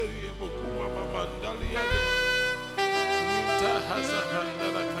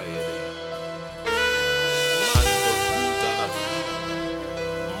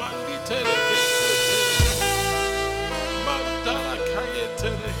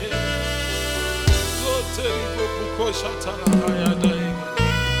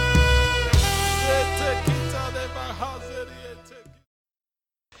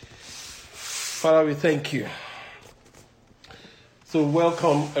Father, we thank you. So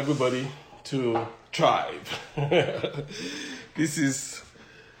welcome everybody to Tribe. This is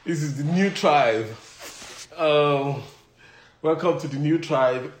the new Tribe. Welcome to the new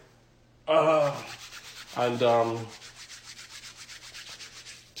Tribe.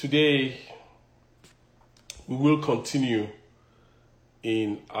 Today we will continue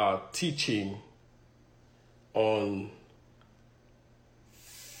in our teaching on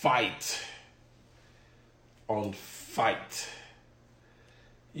fight.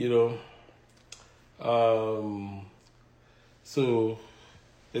 So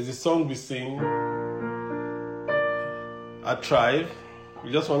there's a song we sing at Tribe.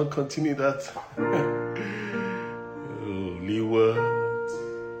 We just want to continue that. Holy words,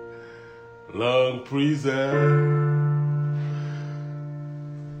 long preserved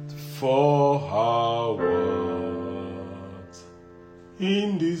for our words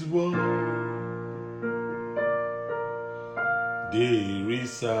in this world. They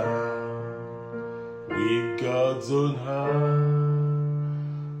resound with God's own hand.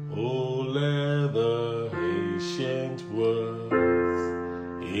 Oh, let the ancient words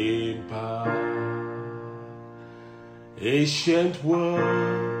impart. Ancient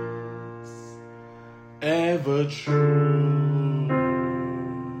words, ever true,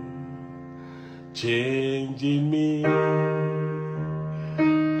 changing me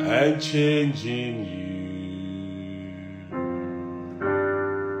and changing you.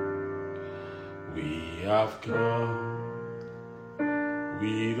 I've come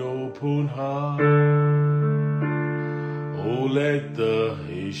with open heart. Oh, let the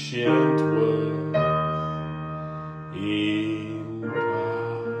ancient words impart.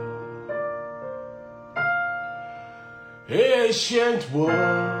 Ancient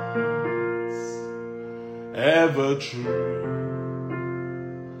words, ever true,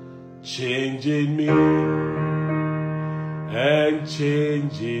 changing me and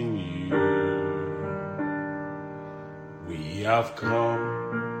changing you. We have come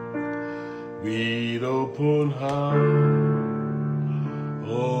with open heart.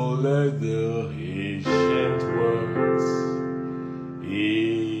 Oh, let the ancient words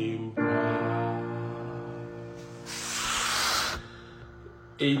impart.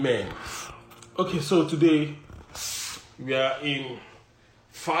 Amen. Okay, so today we are in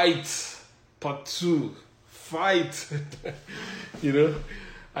Fight Part 2. Fight.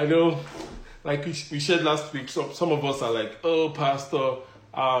 I know. Like we shared last week, some of us are like, oh, Pastor,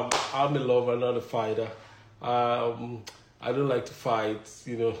 I'm a lover, not a fighter. I don't like to fight,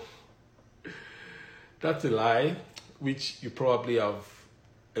 That's a lie, which you probably have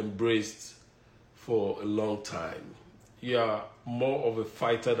embraced for a long time. You are more of a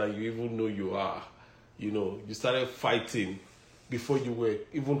fighter than you even know you are. You started fighting before you were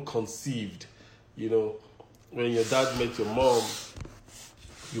even conceived. When your dad met your mom,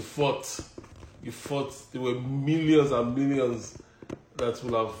 you fought. There were millions and millions that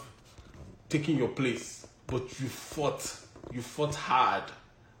would have taken your place, but you fought hard,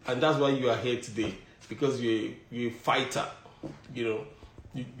 and that's why you are here today, because you're a fighter. You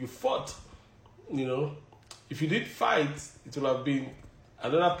fought. If you did fight, it would have been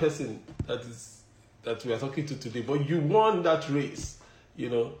another person that we are talking to today, but you won that race.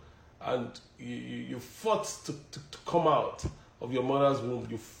 And you fought to come out of your mother's womb.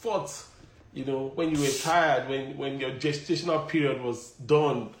 You fought. When you were tired, when your gestational period was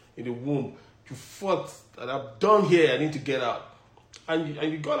done in the womb, you fought that I'm done here, I need to get out. And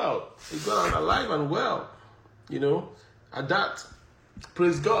you got out. You got out alive and well, at that.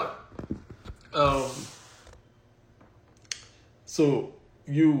 Praise God. So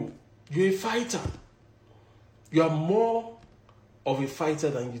you're a fighter. You are more of a fighter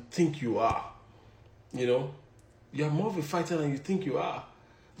than you think you are. You are more of a fighter than you think you are.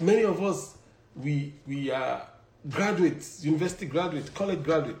 Many of us, we are graduates, university graduates, college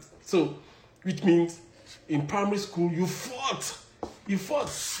graduates. So, which means in primary school, you fought. Your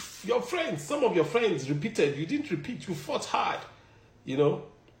friends, some of your friends repeated. You didn't repeat. You fought hard. You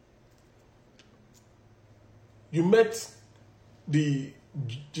met the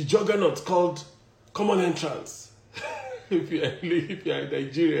juggernaut called Common Entrance. if you are in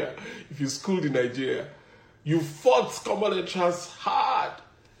Nigeria, if you schooled in Nigeria, you fought Common Entrance hard.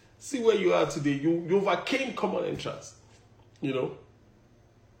 See where you are today. You overcame Common Entrance. You know,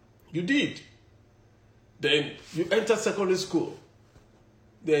 you did. Then you entered secondary school.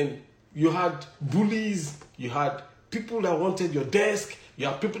 Then you had bullies, you had people that wanted your desk, you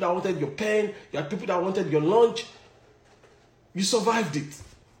had people that wanted your pen, you had people that wanted your lunch. You survived it.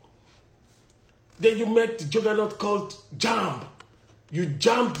 Then you met the juggernaut called JAMB. You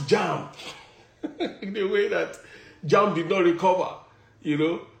jammed JAMB in a way that JAMB did not recover, you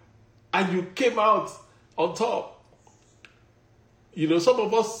know, and you came out on top. You know, some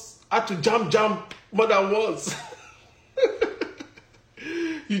of us had to jam more than once.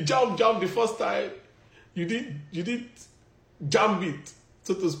 You jam the first time. You did jam it,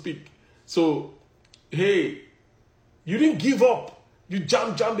 so to speak. So, hey, you didn't give up. You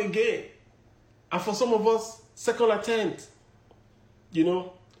jam again. And for some of us, second attempt, you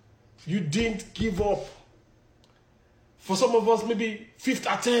know, you didn't give up. For some of us, maybe fifth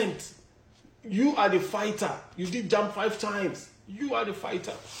attempt. You are the fighter. You did jam 5 times. You are the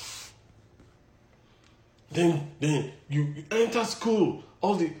fighter. Then you enter school,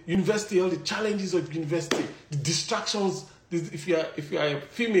 all the university, all the challenges of university, the distractions. If you are a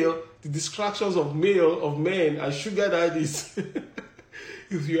female, the distractions of men and sugar daddies.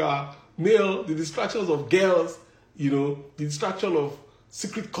 If you are male, the distractions of girls, you know, the distraction of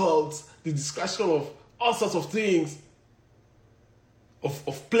secret cults, the distraction of all sorts of things,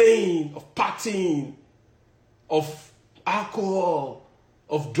 of playing, of partying, of alcohol,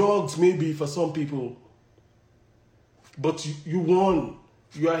 of drugs maybe for some people. But you won.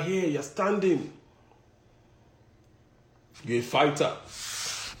 You are here. You're standing. You're a fighter.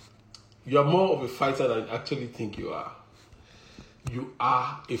 You are more of a fighter than you actually think you are. You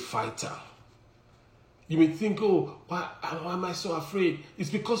are a fighter. You may think, oh, why am I so afraid? It's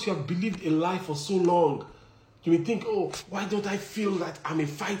because you have believed a lie for so long. You may think, oh, why don't I feel that I'm a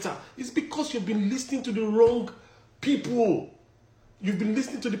fighter? It's because you've been listening to the wrong people. You've been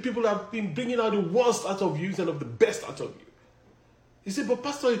listening to the people that have been bringing out the worst out of you instead of the best out of you. You say, but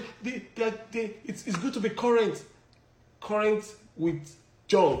Pastor, it's good to be current with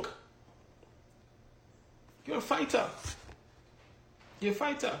junk. You're a fighter. You're a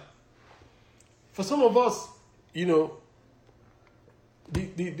fighter. For some of us, you know,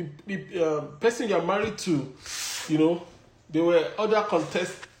 the person you're married to, you know, there were other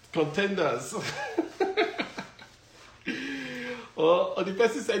contenders. Or the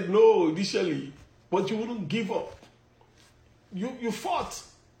person said no initially, but you wouldn't give up. You fought.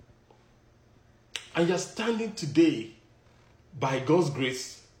 And you're standing today by God's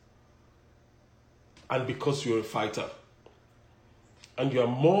grace and because you're a fighter. And you are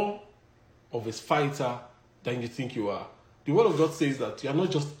more of a fighter than you think you are. The Word of God says that you are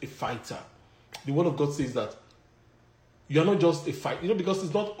not just a fighter. The Word of God says that you are not just a fighter. You know, because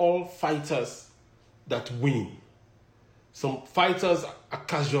it's not all fighters that win. Some fighters are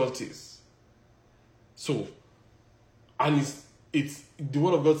casualties. So, and it's the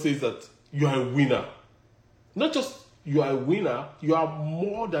Word of God says that you are a winner. Not just you are a winner, you are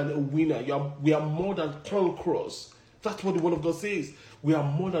more than a winner. We are more than conquerors. That's what the Word of God says. We are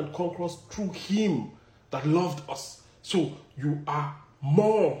more than conquerors through Him that loved us. So you are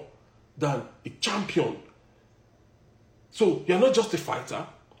more than a champion. So you're not just a fighter.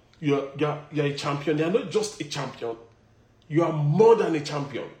 You're a champion. You're not just a champion. You are more than a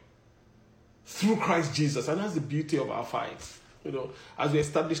champion through Christ Jesus. And that's the beauty of our fight. You know, as we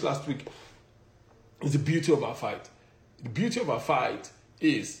established last week, it's the beauty of our fight. The beauty of our fight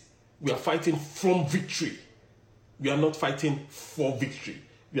is we are fighting from victory. We are not fighting for victory.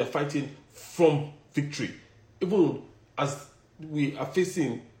 We are fighting from victory. Even as we are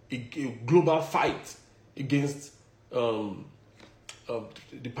facing a global fight against the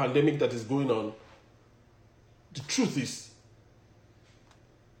pandemic that is going on, the truth is,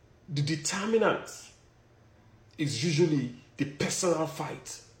 the determinant is usually the personal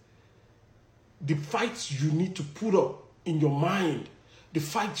fight. The fights you need to put up in your mind, the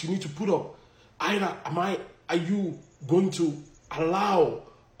fights you need to put up. Either are you going to allow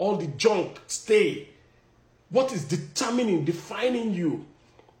all the junk stay? What is defining you?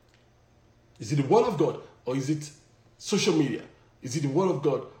 Is it the Word of God or is it social media? Is it the Word of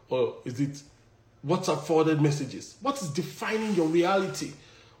God or is it WhatsApp forwarded messages? What is defining your reality?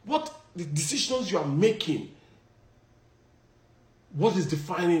 What the decisions you are making? What is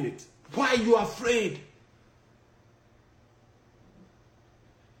defining it? Why are you afraid?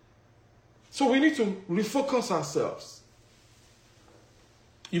 So we need to refocus ourselves.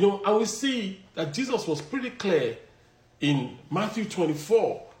 You know, and we see that Jesus was pretty clear in Matthew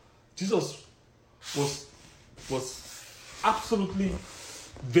 24. Jesus was absolutely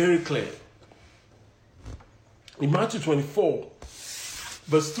very clear. In Matthew 24,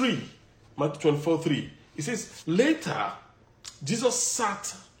 verse 3, Matthew 24, 3, it says, later, Jesus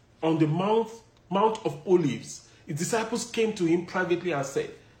sat on the Mount of Olives. His disciples came to him privately and said,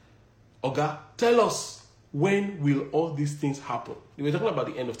 Oga, tell us, when will all these things happen? They were talking about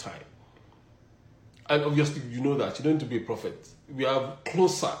the end of time. And obviously, you know that. You don't need to be a prophet. We are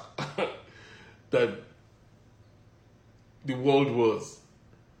closer than the world was.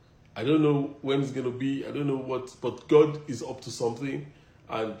 I don't know when it's going to be. I don't know what. But God is up to something.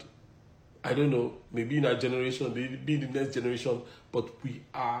 And I don't know. Maybe in our generation, maybe in the next generation. But we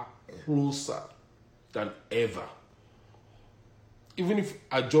are closer than ever. Even if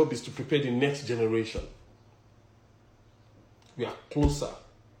our job is to prepare the next generation, we are closer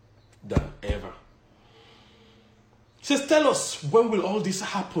than ever. It says, tell us, when will all this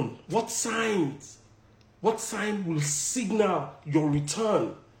happen? What sign will signal your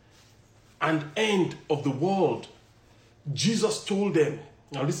return and end of the world? Jesus told them,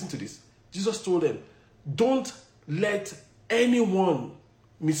 now listen to this. Jesus told them, don't let anyone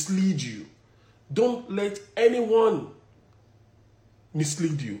mislead you. Don't let anyone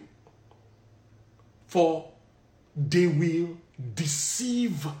mislead you. For they will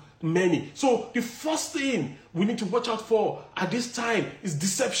deceive many. So the first thing we need to watch out for at this time is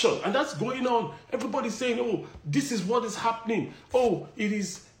deception. And that's going on. Everybody's saying, oh, this is what is happening. Oh, it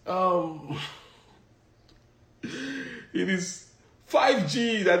is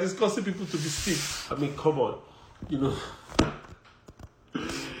 5G that is causing people to be sick. I mean, come on. You know,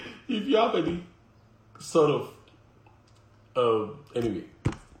 if you have any sort of anyway,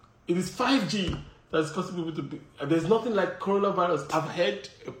 it is 5G that's causing people to be. And there's nothing like coronavirus. I've heard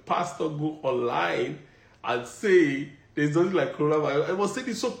a pastor go online and say there's nothing like coronavirus. I was saying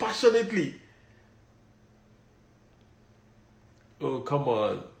it so passionately. Oh, come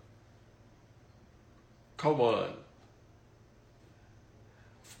on. Come on.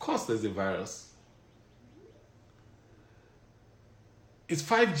 Of course there's a virus. Is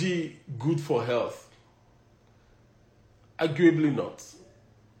 5G good for health? Arguably not.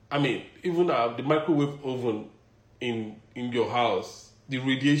 I mean, even the microwave oven in your house, the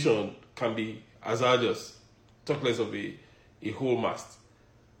radiation can be hazardous, talk less of a whole mast.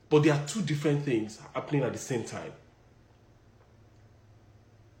 But there are two different things happening at the same time.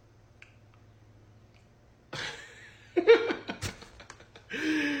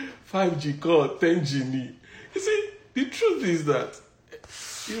 $5G call, 10G knee. You see, the truth is that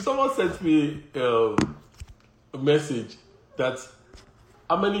if someone sent me a message that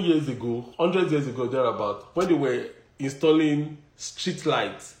how many years ago, 100 years ago, thereabout, when they were installing street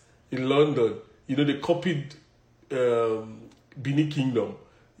lights in London, you know, they copied Benin Kingdom.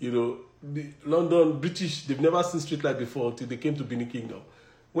 You know, the London, British, they've never seen street light before until they came to Benin Kingdom.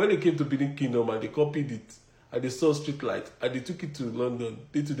 When they came to Benin Kingdom and they copied it, and they saw street light, and they took it to London,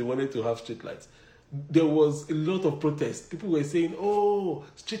 they wanted to have street lights. There was a lot of protest. People were saying, oh,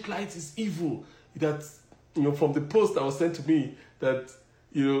 street lights is evil. That, you know, from the post that was sent to me, that,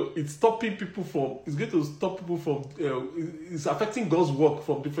 you know, it's stopping people from, it's going to stop people from, it's affecting God's work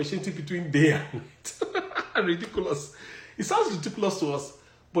from differentiating between day and night. Ridiculous. It sounds ridiculous to us,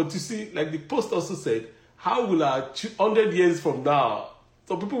 but you see, like the post also said, how will our 100 years from now,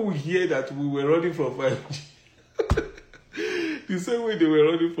 some people will hear that we were running from 5G. The same way they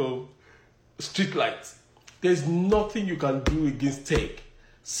were running from street lights. There's nothing you can do against tech.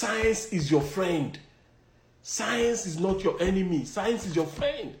 Science is your friend. Science is not your enemy. Science is your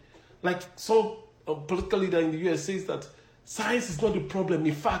friend. Like some political leader in the US says that science is not the problem.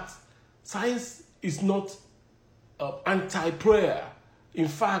 In fact, science is not anti-prayer. In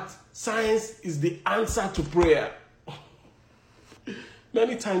fact, science is the answer to prayer.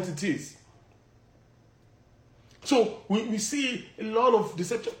 Many times it is. So we see a lot of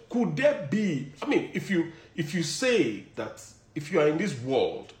deception. Could there be, I mean, if you say that, if you are in this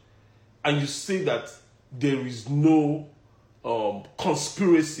world and you say that there is no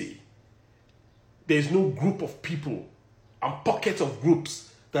conspiracy, there is no group of people and pockets of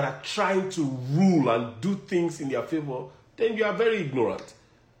groups that are trying to rule and do things in their favor, then you are very ignorant.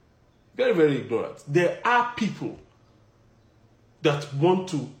 Very, very ignorant. There are people that want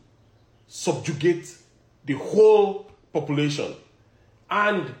to subjugate the whole population,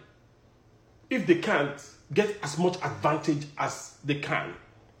 and if they can't, get as much advantage as they can.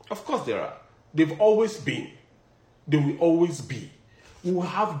 Of course there are. They've always been. They will always be. We will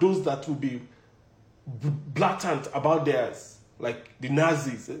have those that will be blatant about theirs, like the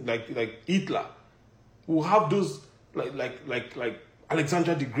Nazis, like Hitler. We will have those like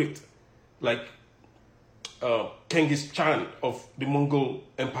Alexander the Great, like Genghis Khan of the Mongol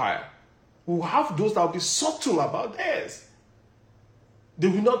Empire. We'll have those that will be subtle about theirs. They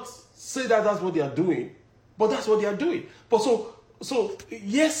will not say that that's what they are doing, but that's what they are doing. But so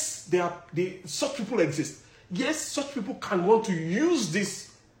yes, such people exist. Yes, such people can want to use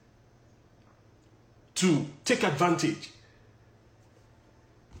this to take advantage.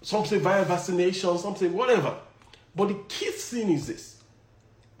 Some say via vaccination, some say whatever. But the key thing is this.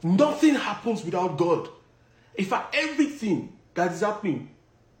 Nothing happens without God. If everything that is happening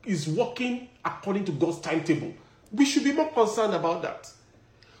is working according to God's timetable, we should be more concerned about that.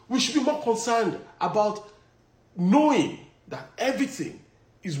 We should be more concerned about knowing that everything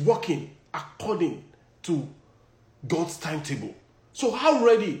is working according to God's timetable. So how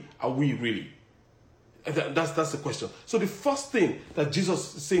ready are we really? That's the question. So the first thing that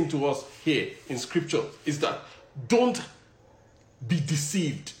Jesus is saying to us here in Scripture is that don't be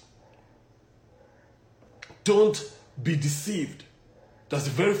deceived. Don't be deceived. That's the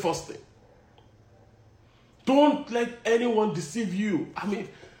very first thing. Don't let anyone deceive you. I mean,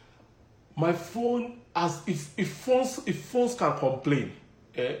 my phone, if phones can complain,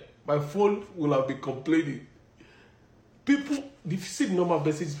 my phone will have been complaining. People, if you see the number of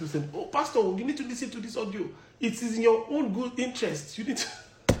messages, people say, "Oh, Pastor, you need to listen to this audio. It is in your own good interest. You need to."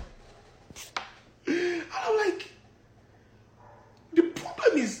 And I'm like, the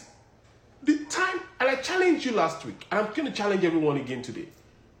problem is the time, and I challenged you last week, and I'm going to challenge everyone again today.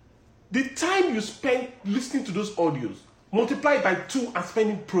 The time you spend listening to those audios, multiply it by 2 and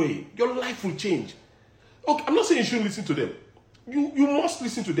spending praying, your life will change. Okay, I'm not saying you shouldn't listen to them. You must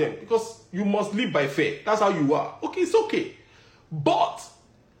listen to them because you must live by faith. That's how you are. Okay, it's okay. But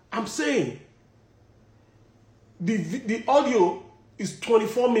I'm saying the audio is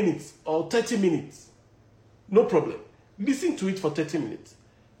 24 minutes or 30 minutes. No problem. Listen to it for 30 minutes.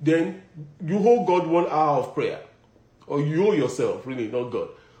 Then you hold God 1 hour of prayer. Or you owe yourself, really, not God.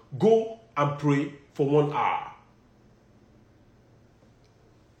 Go and pray for 1 hour.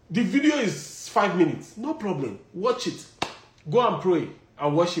 The video is 5 minutes. No problem. Watch it. Go and pray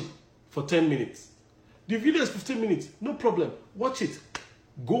and worship for 10 minutes. The video is 15 minutes. No problem. Watch it.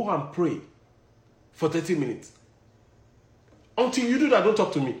 Go and pray for 30 minutes. Until you do that, don't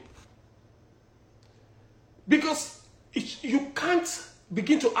talk to me. Because you can't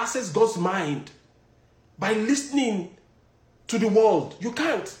begin to access God's mind by listening to the world. You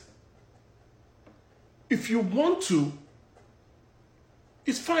can't. If you want to,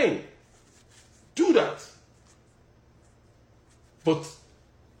 it's fine. Do that. But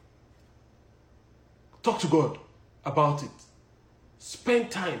talk to God about it. Spend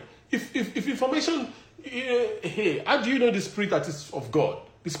time. If information, hey, how do you know the spirit that is of God?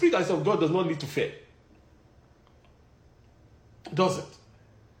 The spirit that is of God does not lead to fear. Does it?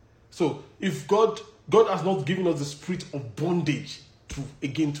 So if God has not given us the spirit of bondage to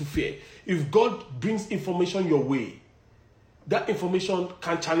fear. If God brings information your way, that information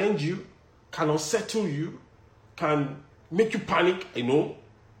can challenge you, can unsettle you, can make you panic,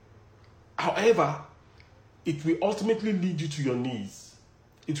 However, it will ultimately lead you to your knees.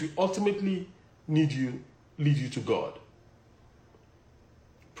 It will ultimately lead you to God.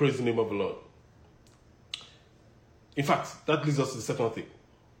 Praise the name of the Lord. In fact, that leads us to the second thing.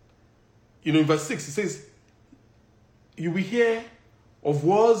 In verse 6, it says, you will hear of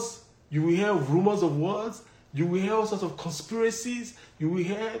wars, you will hear of rumors of wars, you will hear all sorts of conspiracies, you will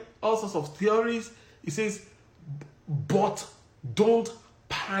hear all sorts of theories. It says, but don't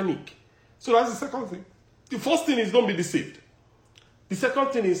panic. So that's the second thing. The first thing is don't be deceived. The second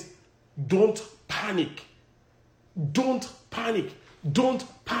thing is don't panic. Don't panic. Don't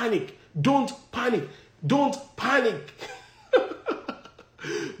panic. Don't panic. Don't panic.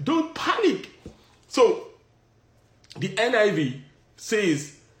 Don't panic. So the NIV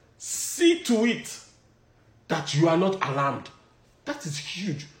says, see to it that you are not alarmed. That is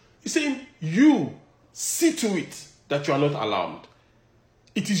huge. It's saying you see to it that you are not alarmed.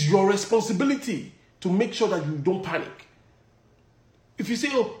 It is your responsibility to make sure that you don't panic. If you say,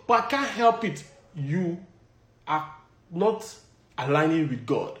 oh, but I can't help it, you are not aligning with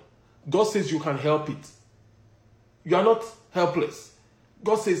God. God says you can help it. You are not helpless.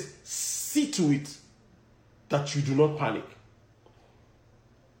 God says, see to it that you do not panic.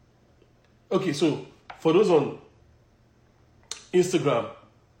 Okay, so for those on Instagram,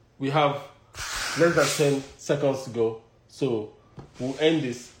 we have less than 10 seconds to go. So we'll end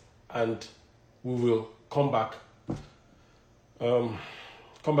this and we will come back.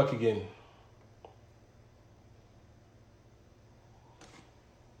 Come back again.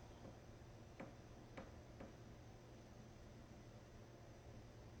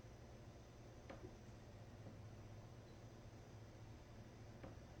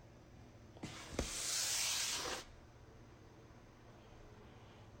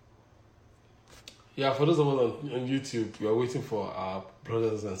 Yeah, for those of us on YouTube, we are waiting for our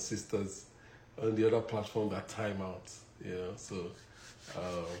brothers and sisters on the other platform that time out. So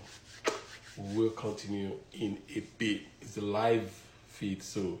we will continue in a bit. It's a live feed,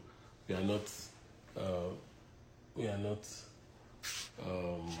 so we are not we are not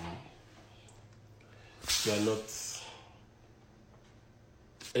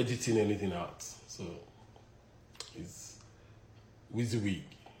editing anything out. So it's WYZIWYG.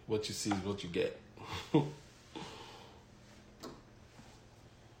 What you see is what you get.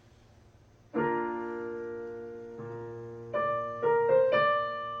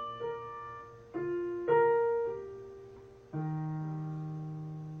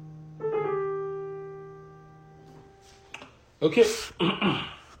 Okay.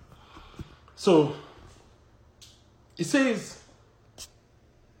 So it says,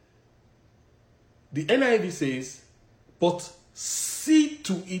 the NIV says, but see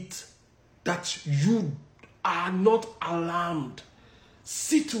to it that you are not alarmed.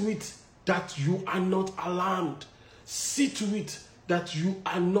 See to it that you are not alarmed. See to it that you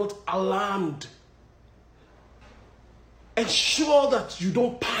are not alarmed. Ensure that you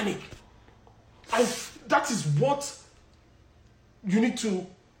don't panic. And that is what you need to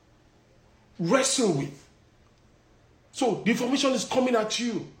wrestle with. So the information is coming at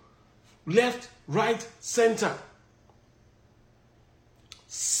you. Left, right, center.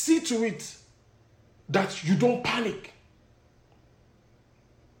 See to it that you don't panic.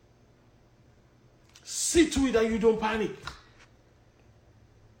 See to it that you don't panic.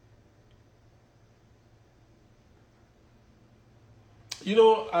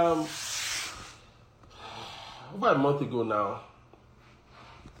 About a month ago now,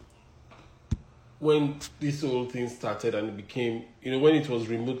 when this whole thing started and it became, when it was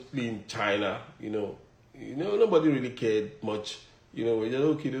remotely in China, nobody really cared much. We just,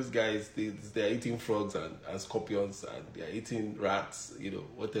 okay, those guys, they're eating frogs and scorpions, and they're eating rats,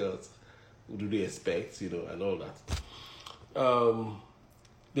 what else do they expect, and all that.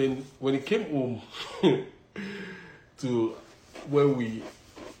 Then when it came home to where we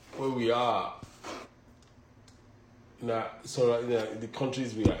are, in the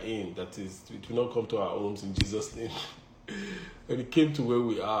countries we are in, that is, it will not come to our homes in Jesus' name. When it came to where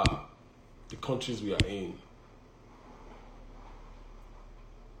we are, the countries we are in,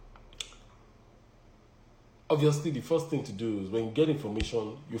 obviously the first thing to do is when you get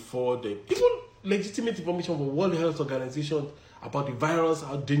information, you forward them. Even legitimate information from World Health Organization about the virus,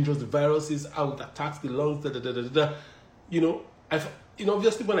 how dangerous the virus is, how it attacks the lungs,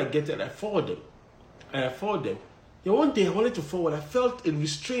 obviously when I get it, I forward them. And one day I wanted to forward, I felt a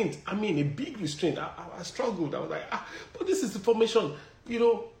restraint. A big restraint. I struggled. I was like, but this is information.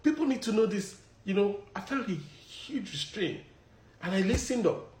 People need to know this. I felt a huge restraint. And I listened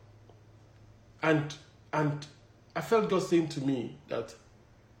up. And I felt God saying to me that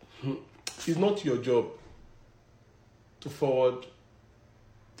it's not your job to forward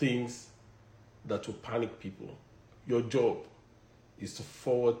things that will panic people. Your job is to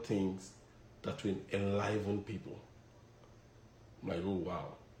forward things that will enliven people. I'm like, oh, wow.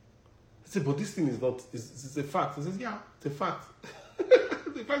 I said, but this thing is not, it's a fact. I said, yeah, it's a fact.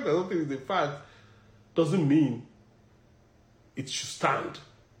 The fact that something is a fact doesn't mean it should stand.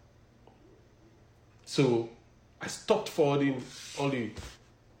 So I stopped forwarding all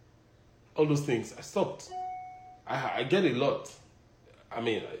those things. I stopped. I get a lot.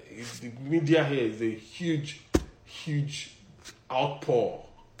 The media here is a huge outpour,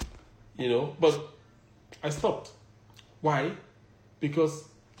 but I stopped. Why? Because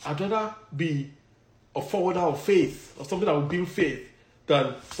I'd rather be a forwarder of faith, or something that will build faith,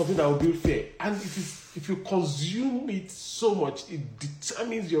 than something that will build fear. And if you consume it so much, it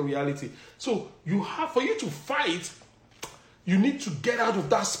determines your reality. So for you to fight, you need to get out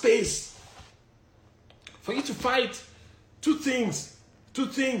of that space. For you to fight, two things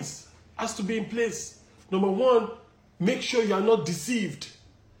has to be in place. Number one, make sure you are not deceived.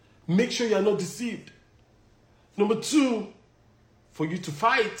 Make sure you are not deceived. Number two, for you to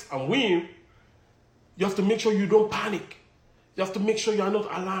fight and win, you have to make sure you don't panic. You have to make sure you are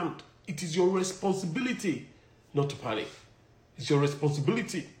not alarmed. It is your responsibility not to panic. It's your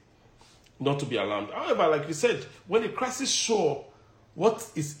responsibility not to be alarmed. However, like we said, when a crisis shows up, what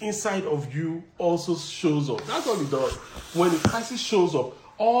is inside of you also shows up. That's all it does. When a crisis shows up,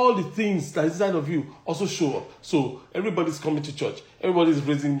 all the things that is inside of you also show up. So everybody's coming to church. Everybody's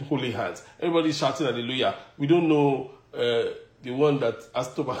raising holy hands. Everybody's shouting hallelujah. We don't know the one that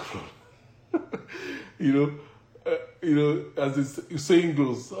has tobacco. As the saying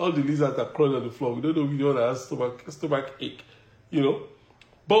goes, all the lizards are crawling on the floor. We don't know which one that has stomach ache.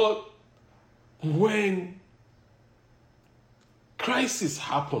 But when crisis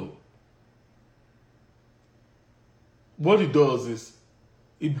happen, what it does is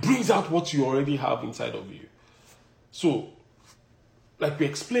it brings out what you already have inside of you. So, like we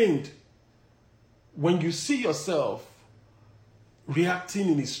explained, when you see yourself reacting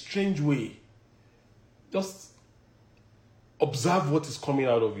in a strange way, just observe what is coming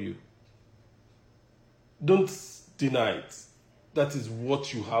out of you. Don't deny it. That is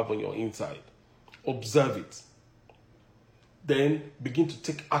what you have on your inside. Observe it. Then begin to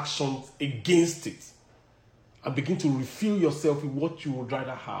take actions against it. And begin to refill yourself with what you would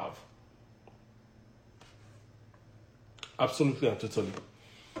rather have. Absolutely and totally.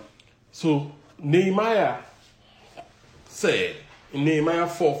 So Nehemiah said in Nehemiah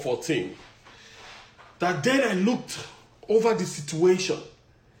 4:14 that then I looked over the situation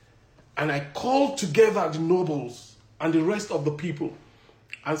and I called together the nobles and the rest of the people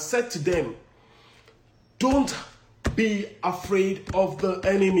and said to them, don't be afraid of the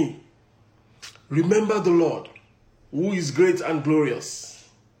enemy. Remember the Lord, who is great and glorious,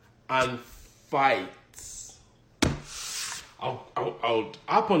 and fight. I'll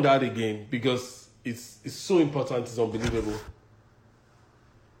harp on that again because it's so important, it's unbelievable.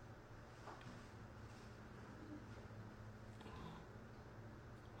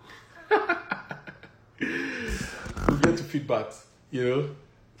 We'll get to feedback,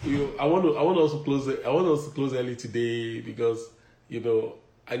 I want us to close early today because,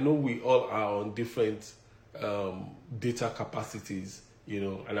 I know we all are on different data capacities,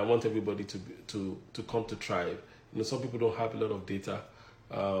 and I want everybody to come to Tribe. Some people don't have a lot of data,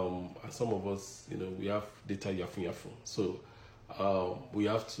 and some of us, we have data yafun. So we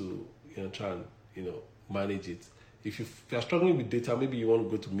have to, try and, manage it. If you're struggling with data, maybe you want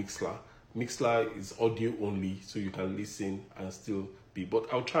to go to Mixlr. Mixlr is audio only, so you can listen and still be.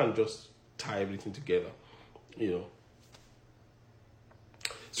 But I'll try and just tie everything together,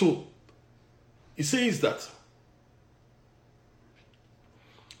 So it says that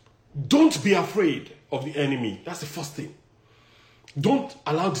don't be afraid of the enemy. That's the first thing. Don't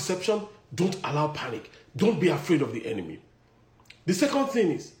allow deception. Don't allow panic. Don't be afraid of the enemy. The second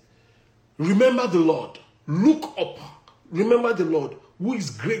thing is, remember the Lord. Look up. Remember the Lord, who is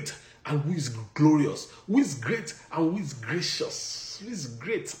great and who is glorious, who is great and who is gracious, who is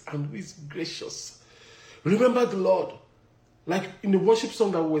great and who is gracious. Remember the Lord. Like in the worship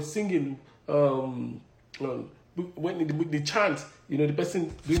song that we were singing, when in the chant, the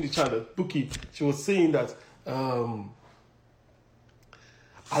person doing the chant, Buki, she was saying that Allah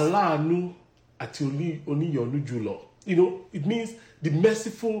anu ati oni yonu julo. It means the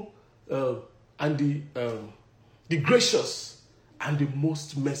merciful and the gracious and the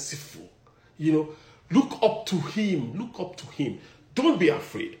most merciful. Look up to him. Look up to him. Don't be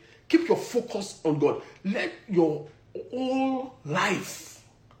afraid. Keep your focus on God. Let your whole life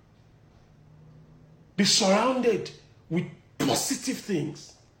be surrounded with positive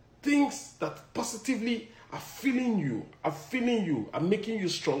things. Things that positively are filling you, are making you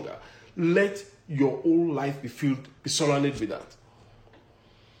stronger. Let your whole life be surrounded with that.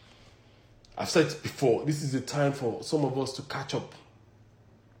 I've said before, this is a time for some of us to catch up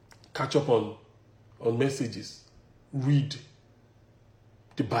on messages. Read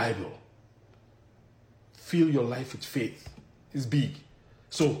the Bible. Fill your life with faith. It's big.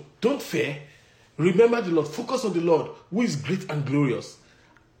 So don't fear. Remember the Lord. Focus on the Lord, who is great and glorious.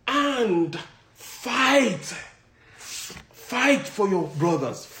 And fight. Fight for your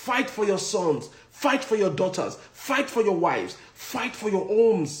brothers. Fight for your sons. Fight for your daughters. Fight for your wives. Fight for your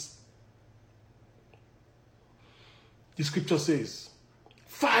homes. The scripture says,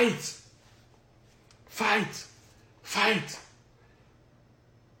 fight. Fight. Fight.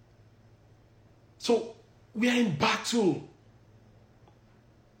 So we are in battle.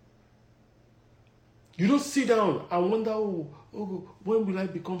 You don't sit down and wonder, when will I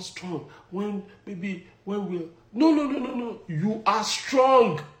become strong? When will... No. You are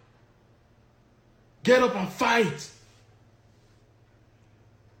strong. Get up and fight.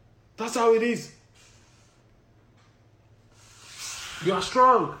 That's how it is. You are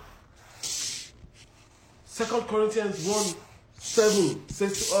strong. 2 Corinthians 1:7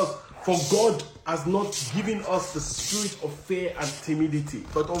 says to us, for God has not given us the spirit of fear and timidity,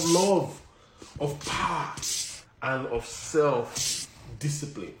 but of love, of power, and of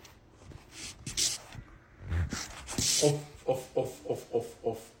self-discipline. Of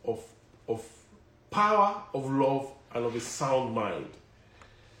power, of love, and of a sound mind.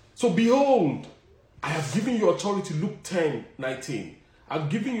 So behold, I have given you authority, Luke 10:19. I've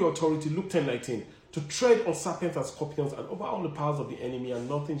given you authority, Luke 10:19, to tread on serpents and scorpions and over all the powers of the enemy, and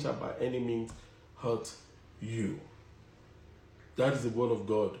nothing shall by any means hurt you. That is the word of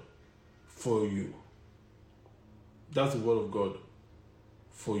God for you. That's the word of God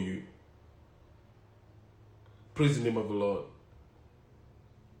for you. Praise the name of the Lord.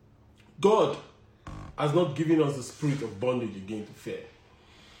 God has not given us the spirit of bondage again to fear,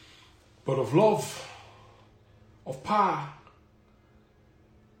 but of love, of power,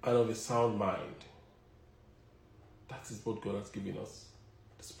 and of a sound mind. That is what God has given us.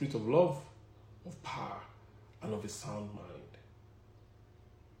 The spirit of love, of power, and of a sound mind.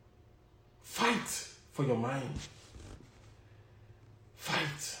 Fight for your mind.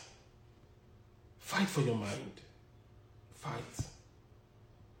 Fight. Fight for your mind. Fight.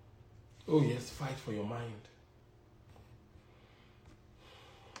 Oh yes, fight for your mind.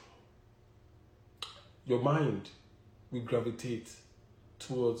 Your mind will gravitate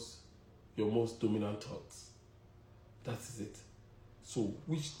towards your most dominant thoughts. That is it. So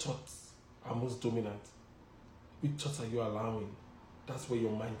which thoughts are most dominant? Which thoughts are you allowing? That's where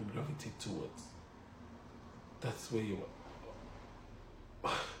your mind will gravitate towards. That's where you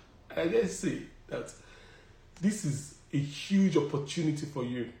are. I just say that this is a huge opportunity for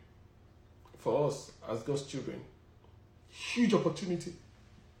you, for us as God's children. Huge opportunity.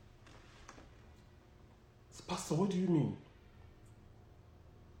 So, Pastor, what do you mean?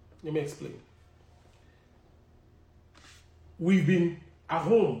 Let me explain. We've been at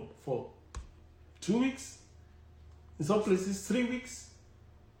home for 2 weeks, in some places 3 weeks,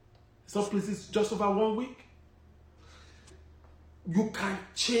 in some places just over 1 week. You can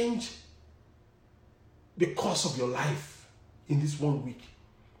change the course of your life in this 1 week.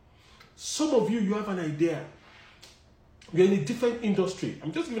 Some of you have an idea. You're in a different industry.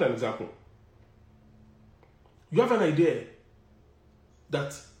 I'm just giving an example. You have an idea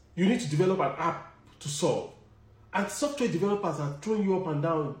that you need to develop an app to solve. And software developers are throwing you up and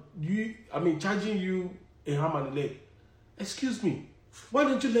down, charging you a arm and a leg. Excuse me, why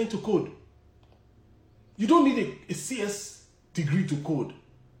don't you learn to code? You don't need a CS degree to code.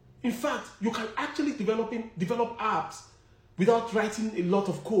 In fact, you can actually develop apps without writing a lot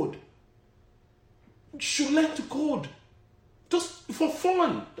of code. You should learn to code. Just for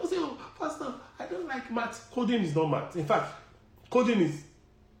fun. Don't say, oh, Pastor, I don't like math. Coding is not math. In fact, coding is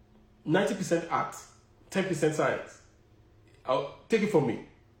 90% art, 10% science. I'll take it from me.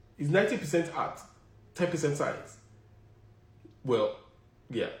 It's 90% art, 10% science. Well,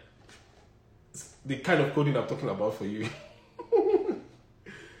 yeah. It's the kind of coding I'm talking about for you.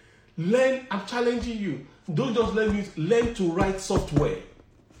 Learn, I'm challenging you. Don't just learn to write software.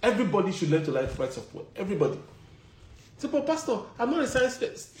 Everybody should learn to write software. Everybody. Say, but Pastor, I'm not a science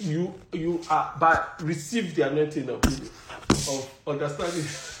test. You are, but receive the anointing of understanding.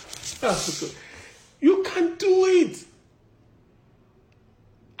 You can do it.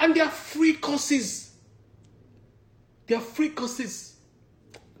 And there are free courses. There are free courses.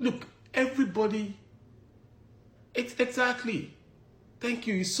 Look, everybody. Exactly. Thank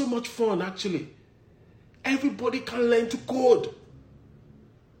you. It's so much fun, actually. Everybody can learn to code.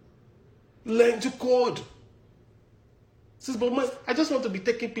 Learn to code. Says, but man, I just want to be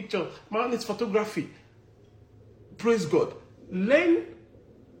taking pictures. Man, it's photography. Praise God. Learn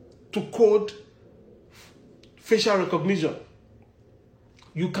to code facial recognition.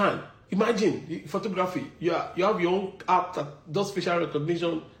 You can. Imagine photography. You have your own app that does facial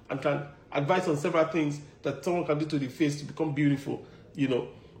recognition and can advise on several things that someone can do to the face to become beautiful.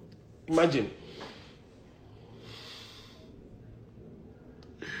 Imagine.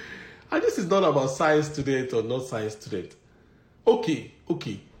 And this is not about science student or not science student. Okay.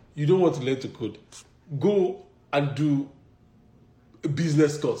 You don't want to learn to code. Go and do a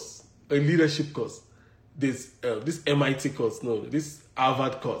business course, a leadership course. This MIT course, this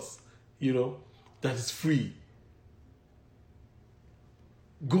Harvard course, that is free.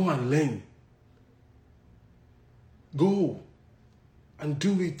 Go and learn. Go and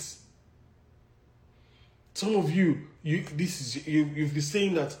do it. Some of you've been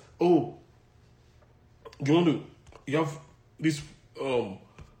saying that, oh, you have this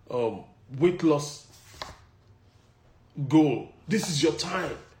weight loss goal. This is your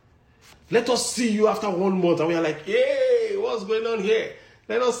time. Let us see you after 1 month. And we are like, hey, what's going on here?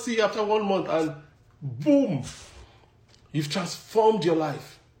 Let us see you after 1 month. And boom, you've transformed your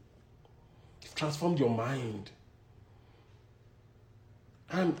life. You've transformed your mind.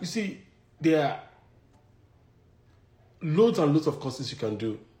 And you see, there are loads and loads of courses you can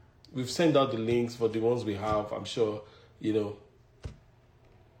do. We've sent out the links for the ones we have. I'm sure, you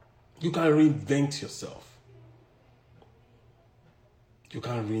can reinvent yourself. You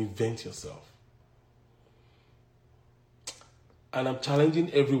can reinvent yourself. And I'm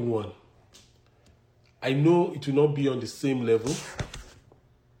challenging everyone I know it will not be on the same level.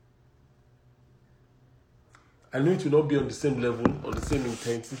 I know it will not be on the same level or the same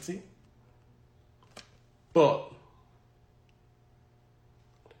intensity. But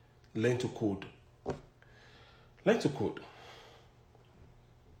learn to code. Learn to code.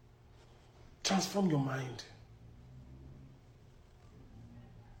 Transform your mind.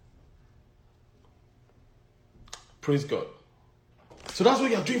 Praise God. So that's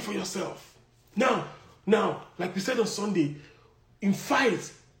what you're doing for yourself. Now, like we said on Sunday, in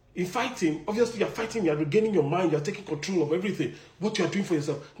fighting, obviously you're fighting, you're regaining your mind, you're taking control of everything, what you're doing for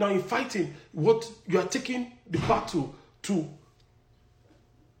yourself. Now in fighting, what you are taking the battle to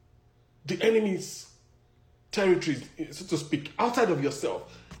the enemy's territories, so to speak, outside of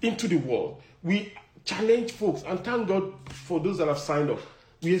yourself, into the world. We challenge folks, and thank God for those that have signed up.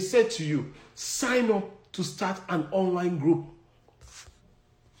 We have said to you, sign up to start an online group.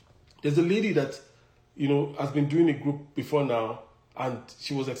 There's a lady that, has been doing a group before now, and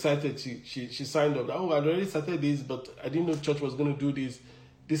she was excited. She signed up. Oh, I'd already started this, but I didn't know church was going to do this.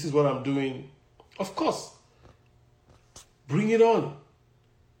 This is what I'm doing. Of course, bring it on.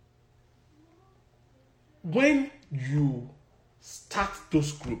 When you start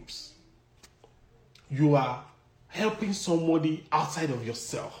those groups, you are helping somebody outside of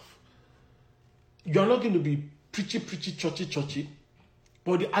yourself. You're not going to be preachy, churchy,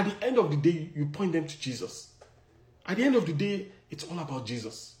 but at the end of the day, you point them to Jesus. At the end of the day, it's all about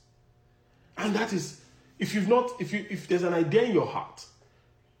Jesus. And that is, if there's an idea in your heart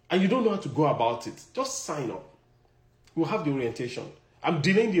and you don't know how to go about it, just sign up. We'll have the orientation. I'm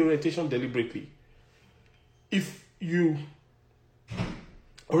delaying the orientation deliberately. If you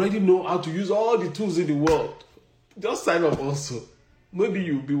already know how to use all the tools in the world, just sign up also. Maybe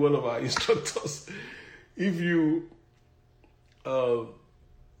you'll be one of our instructors. If you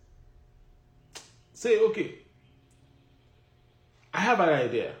say, okay, I have an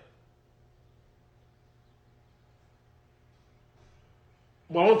idea,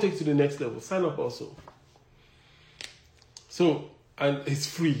 but I want to take it to the next level, sign up also. So, and it's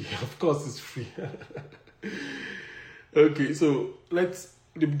free. Of course it's free. Okay, so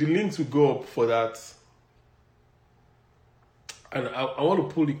the links will go up for that. And I want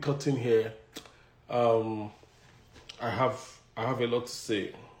to pull the curtain here. I have a lot to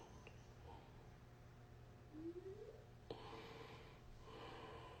say.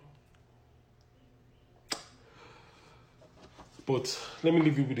 But let me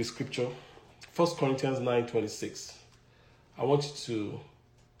leave you with the scripture. 1 Corinthians 9:26. I want you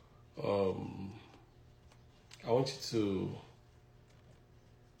to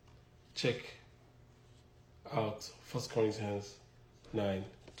check out 1 Corinthians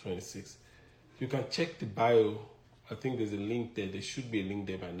 9:26. You can check the bio. I think there's a link there. There should be a link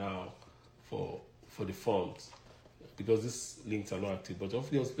there by now for the forms, because these links are not active. But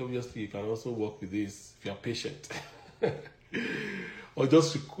obviously you can also work with this if you are patient. Or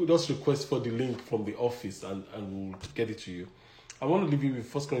just request for the link from the office and we'll get it to you. I want to leave you with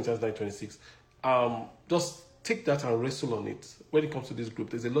 1 Corinthians 9:26. Just take that and wrestle on it. When it comes to this group,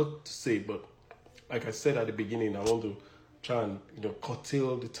 there's a lot to say, but like I said at the beginning, I want to try and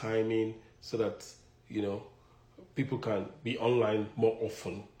curtail the timing so that people can be online more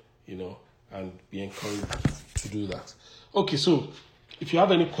often, and be encouraged to do that. Okay, so if you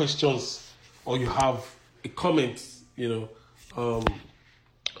have any questions or you have a comment,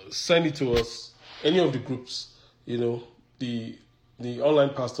 send it to us. Any of the groups, the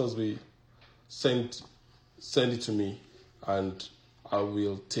online pastors will send it to me, and I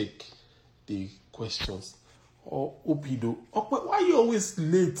will take the questions. Oh, Opido, why are you always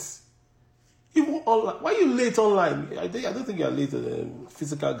late? Even online, why are you late online? I don't think you are late at a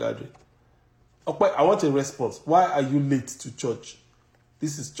physical gathering. I want a response. Why are you late to church?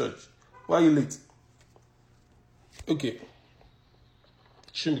 This is church. Why are you late? Okay.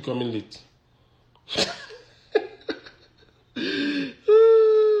 Shouldn't be coming late.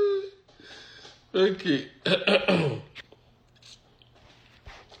 Okay.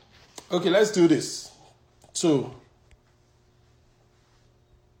 Okay, let's do this. So,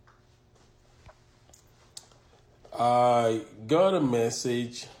 I got a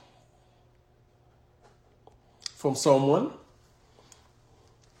message from someone.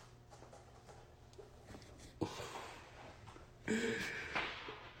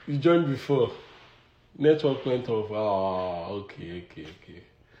 You joined before. Network went off. Oh, okay.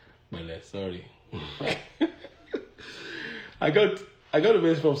 Well, sorry. I got a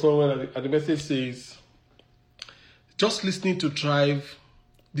message from someone, and the message says, just listening to Thrive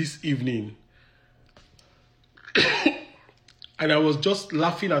this evening, and I was just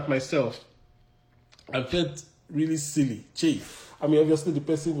laughing at myself. I felt really silly. I mean, obviously the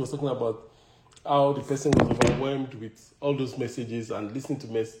person was talking about how the person was overwhelmed with all those messages and listening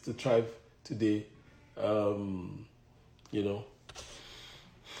to Thrive today.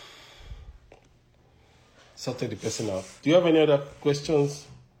 Sorted the person out. Do you have any other questions?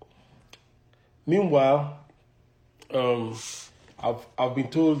 Meanwhile, I've been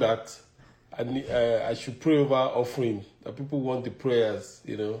told that I should pray over offering. That people want the prayers,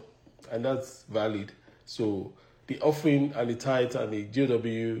 and that's valid. So the offering and the tithe and the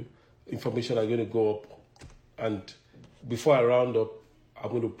GOW information are going to go up. And before I round up, I'm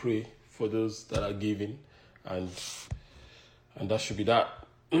going to pray for those that are giving, and that should be that.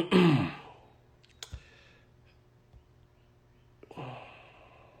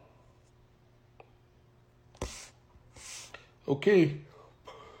 Okay.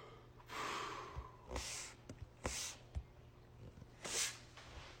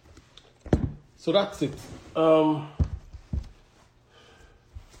 So that's it.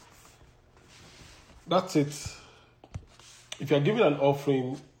 That's it. If you're giving an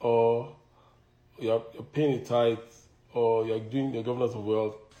offering, or you're paying a tithe, or you're doing the Governance of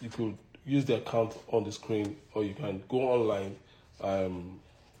Wealth, you could use the account on the screen, or you can go online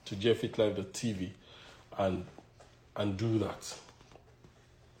to jfaithlife.tv and do that.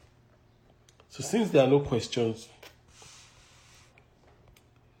 So since there are no questions,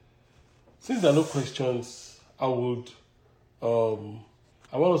 I want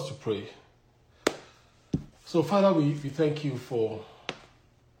us to pray. So Father, we thank you for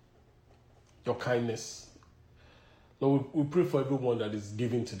your kindness. Lord, we pray for everyone that is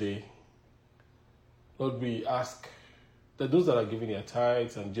giving today. Lord, we ask that those that are giving their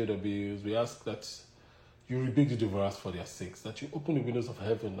tithes and JWs, we ask that you rebuke the devourers for their sakes, that you open the windows of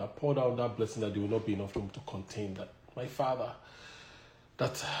heaven and pour down that blessing that there will not be enough room to contain. That, my Father,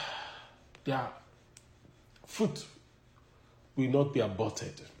 that their fruit will not be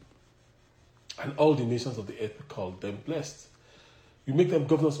aborted, and all the nations of the earth will call them blessed. You make them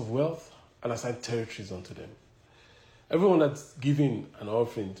governors of wealth and assign territories unto them. Everyone that's giving an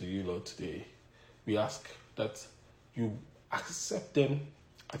offering to you, Lord, today, we ask that you accept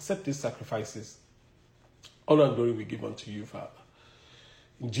these sacrifices. Honor and glory we give unto you, Father.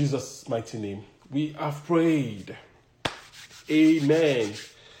 In Jesus' mighty name, we have prayed. Amen.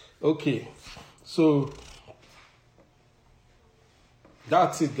 Okay, so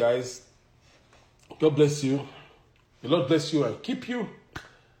that's it, guys. God bless you. The Lord bless you and keep you.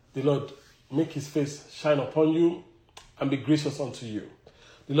 The Lord make his face shine upon you and be gracious unto you.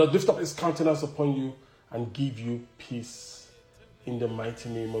 The Lord lift up his countenance upon you and give you peace in the mighty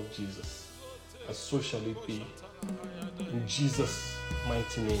name of Jesus. And so shall it be. In Jesus'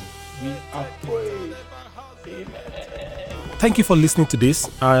 mighty name, we are prayed. Amen. Thank you for listening to this.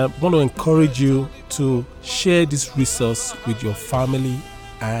 I want to encourage you to share this resource with your family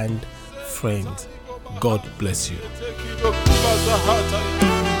and friends. God bless you.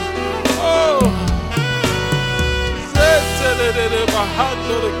 Oh.